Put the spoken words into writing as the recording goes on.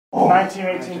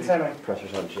1918 Timmy.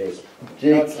 Pressure's on Jake.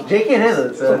 Jake can't handle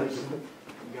it, so.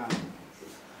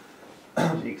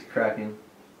 Jake's cracking.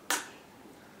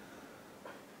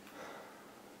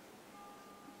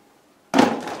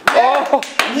 Oh!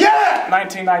 Yeah!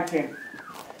 1919.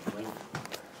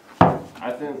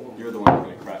 I think you're the one who's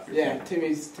going to crack. Yeah,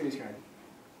 Timmy's cracking.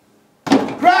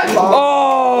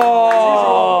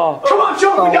 Oh! Come on,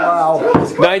 Joe, we got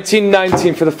it!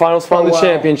 1919 for the final spot in the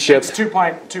championship. It's 2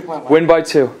 point left. Win by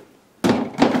 2.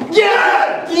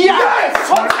 Yeah! Yes!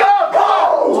 Let's go!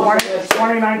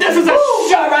 2019. This is a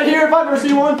shot right here if I've ever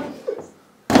seen one.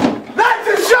 That's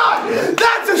a shot!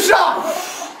 That's a shot!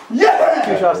 Yeah!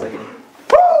 2 shots taken. Woo!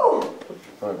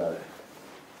 Sorry about it.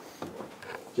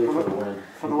 Jake for the win.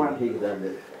 For the win. He could end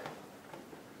it.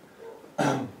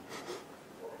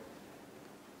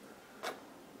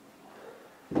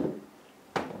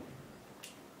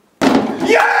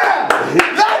 Yeah!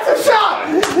 That's a shot!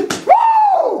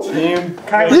 Woo! Team.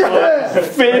 Kind of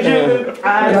Fidget.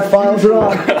 Final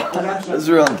draw. That's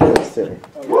real.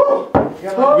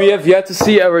 We have yet to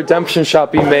see a redemption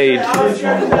shot be made.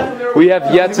 We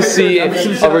have yet to see a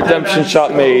redemption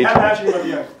shot made.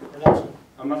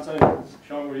 I'm not saying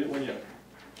Sean when yet.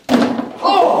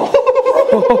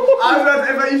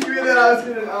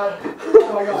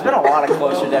 There's been a lot of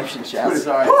close redemption shots.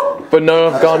 Sorry. But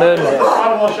none have gone in.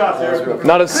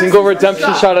 Not a single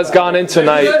redemption shot has gone in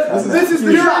tonight. This is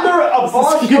the shot. You're either a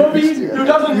boss Kobe who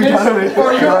doesn't miss,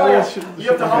 or you have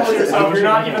to humble yourself. You're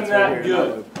not even that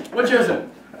good. Which is it?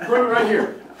 Prove it right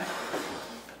here.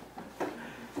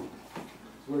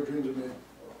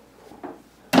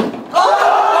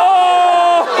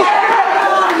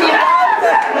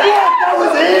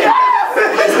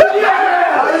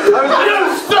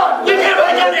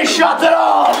 Shots at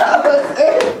all!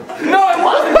 No, it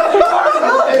wasn't!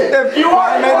 You are!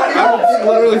 I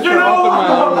literally threw up in my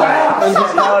arm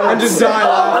and just died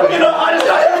laughing. I just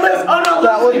got hit with this! Oh no!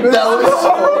 That was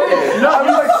so No,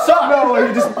 you suck! No,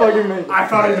 you just fucking me. I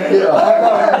thought he made it.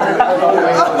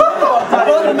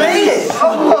 both made it!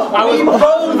 I was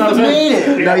both made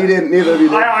it! No, you didn't. Neither of you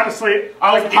did. I honestly,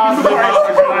 I was possibly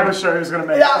I was sure he was going to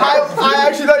make it. I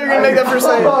actually thought you were gonna make that for a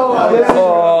second.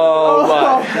 Oh my.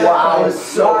 Wow, that was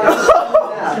so.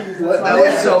 That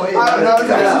was so. I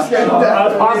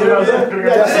was positive I was going to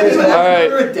get that. Alright.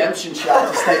 Redemption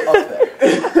shot to stay up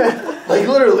there. Like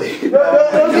literally.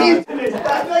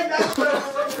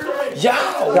 Yeah.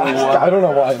 I don't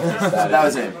know why. That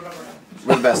was it.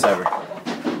 We're the best ever.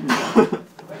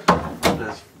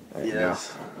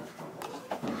 Yes.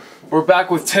 We're back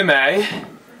with Tim A.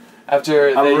 After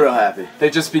I'm real happy. they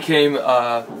just became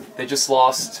they just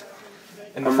lost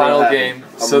in the I'm final real happy. game,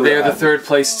 I'm so real they are the happy. third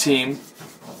place team.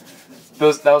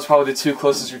 That was probably the 2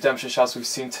 closest redemption shots we've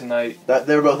seen tonight.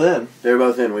 They were both in. They were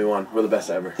both in. We won. We're the best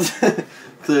ever.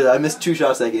 Clearly, I missed 2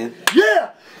 shots that game. Yeah!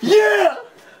 Yeah!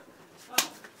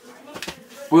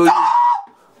 Will you,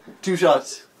 2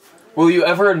 shots. will you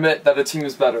ever admit that a team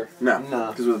is better? No. No.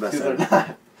 Because we're the best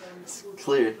ever. It's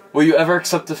clear. Will you ever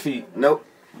accept defeat? Nope.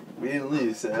 We didn't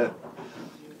lose.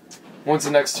 When's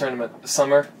the next tournament? The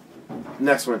summer?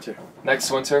 Next winter. Next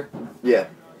winter? Yeah.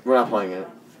 We're not playing it.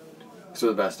 Because we're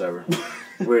the best ever.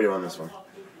 We already won this one.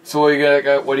 So what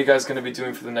are you guys going to be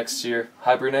doing for the next year?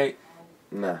 Hibernate?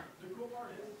 Nah.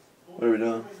 What are we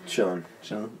doing? Chilling.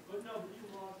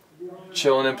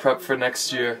 Chilling and prep for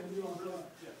next year.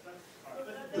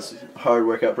 This hard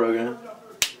workout program.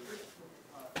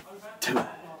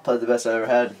 Played the best I ever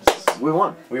had. We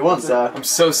won. We won, so. I'm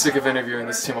so sick of interviewing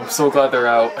this team. I'm so glad they're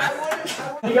out.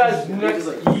 You guys next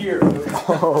year.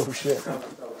 Oh shit.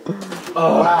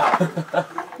 Wow.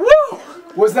 Woo!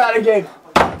 Was that a game?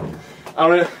 Coming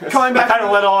back. I kind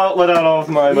of let out all of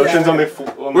my emotions on the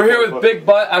floor. We're here with Big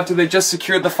Butt after they just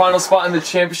secured the final spot in the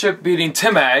championship, beating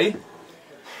Tim A.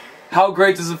 How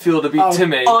great does it feel to beat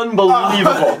Tim A?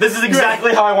 Unbelievable. This is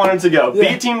exactly how I wanted to go.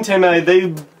 Yeah. Beat Team Tim A, they...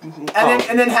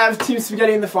 And then have Team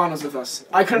Spaghetti in the finals with us.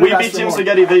 I couldn't We have beat asked for Team more.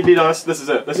 Spaghetti, they beat us. This is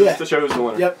it. This Yeah. is to show who's the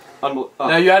winner. Yep.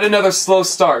 Now you had another slow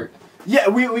start. Yeah,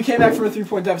 we came back from a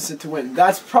 3-point deficit to win.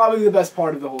 That's probably the best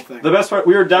part of the whole thing. The best part,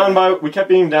 we kept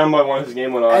being down by 1 as the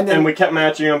game went on, and we kept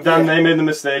matching them. Then they made the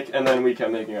mistake, and then we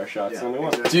kept making our shots, and we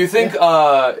won. Do you think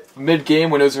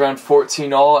mid-game when it was around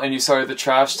 14-all and you started the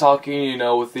trash talking, you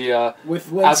know, with the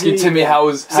with asking Timmy how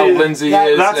Lindsay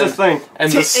is, that's the thing,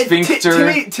 and the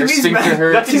sphincter, Timmy's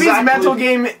hurt. Timmy's mental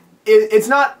game, it's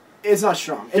not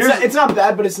strong. It's not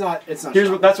bad, but it's not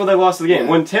strong. That's what they lost the game. Yeah.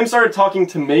 When Tim started talking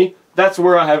to me, that's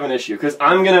where I have an issue, because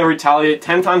I'm going to retaliate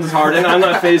 10 times as hard, and I'm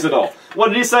not phased at all. What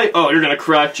did he say? Oh, you're going to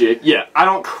crack Jake. Yeah, I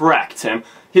don't crack, Tim.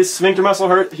 His sphincter muscle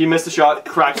hurt, he missed a shot,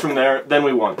 cracked from there, then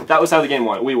we won. That was how the game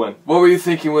went. We win. What were you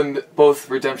thinking when both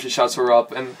redemption shots were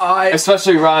up, and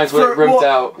especially Ryan's when it ripped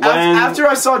out? After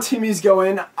I saw Timmy's go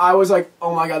in, I was like,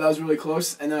 "Oh my god, that was really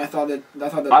close." And then I thought that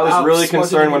I was really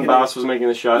concerned when Bass was making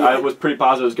the shot. Yeah. I was pretty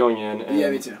positive it was going in. And, yeah,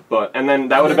 me too. And then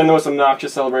that would have been the most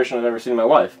obnoxious celebration I've ever seen in my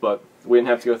life. But we didn't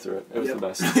have to go through it. It was the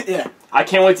best. Yeah. I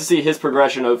can't wait to see his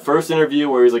progression of first interview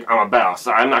where he's like, "I'm a Bass.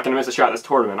 I'm not going to miss a shot this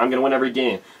tournament. I'm going to win every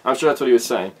game." I'm sure that's what he was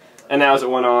saying. And now as it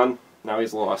went on, now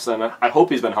he's lost, and I hope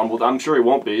he's been humbled. I'm sure he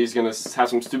won't be. He's gonna have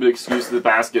some stupid excuse that the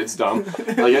basket's dumb.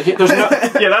 Like, there's no,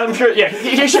 I'm sure. Yeah,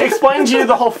 he should explain to you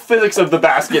the whole physics of the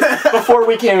basket before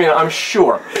we came in. I'm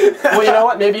sure. Well, you know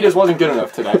what? Maybe he just wasn't good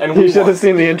enough today. And you should have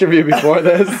seen the interview before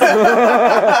this.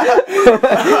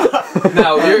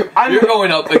 Now you're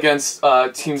going up against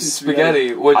Team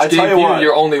Spaghetti, which gave you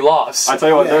your only loss. I tell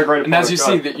you what, they're a great. And as you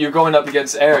see, that you're going up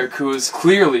against Eric, who is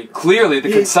clearly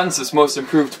the consensus most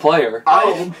improved player.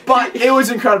 But it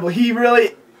was incredible. He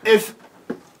really, if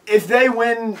they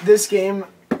win this game,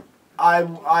 I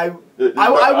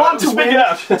want to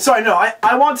win. Sorry, no,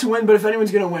 I want to win. But if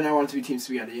anyone's gonna win, I want it to be Team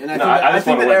Spaghetti. And I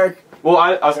think that Eric. Well,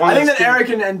 I think that Eric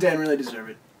and Dan really deserve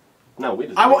it. No, we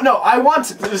deserve it. I want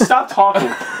to. Just stop talking.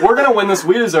 We're gonna win this.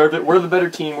 We deserve it. We're the better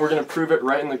team. We're gonna prove it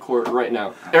right in the court right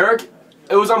now. Eric.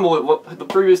 It was unbelievable. The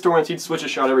previous tournaments, he'd switch a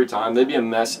shot every time. They'd be a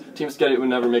mess. Team Spaghetti would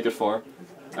never make it far.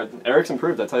 Eric's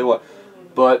improved, I tell you what.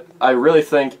 But I really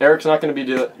think Eric's not going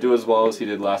to do as well as he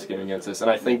did last game against us,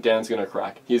 and I think Dan's going to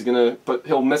crack.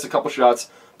 He'll miss a couple shots,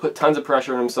 put tons of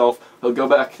pressure on himself. He'll go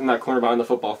back in that corner behind the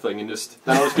football thing, and then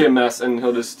it'll just be a mess, and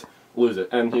he'll just lose it.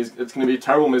 And it's going to be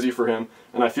terrible mizzy for him,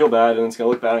 and I feel bad, and it's going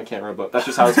to look bad on camera, but that's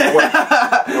just how it's going to work.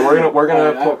 And we're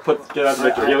gonna get out the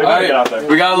victory. Yeah, we gotta get out there.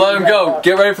 We gotta let him go.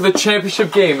 Get ready for the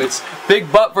championship game. It's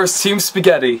Big Butt versus Team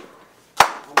Spaghetti.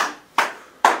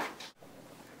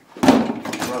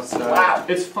 Wow,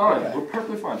 it's fun. We're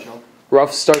perfectly fine, Sean.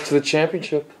 Rough start to the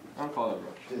championship. I don't call that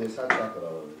rough. Dude, there's hot chocolate all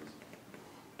over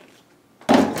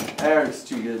these. Eric's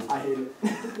too good. I hate it.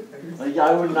 Like,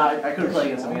 I couldn't play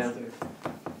against him again.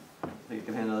 I think I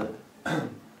can handle it.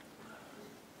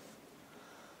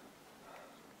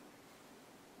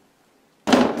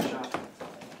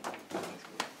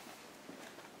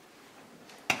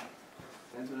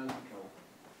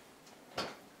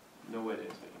 No way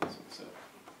Dan's making this one, so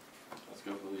let's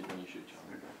go for the lead when you shoot, John.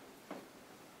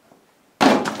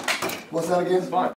 What's that again? It's fine.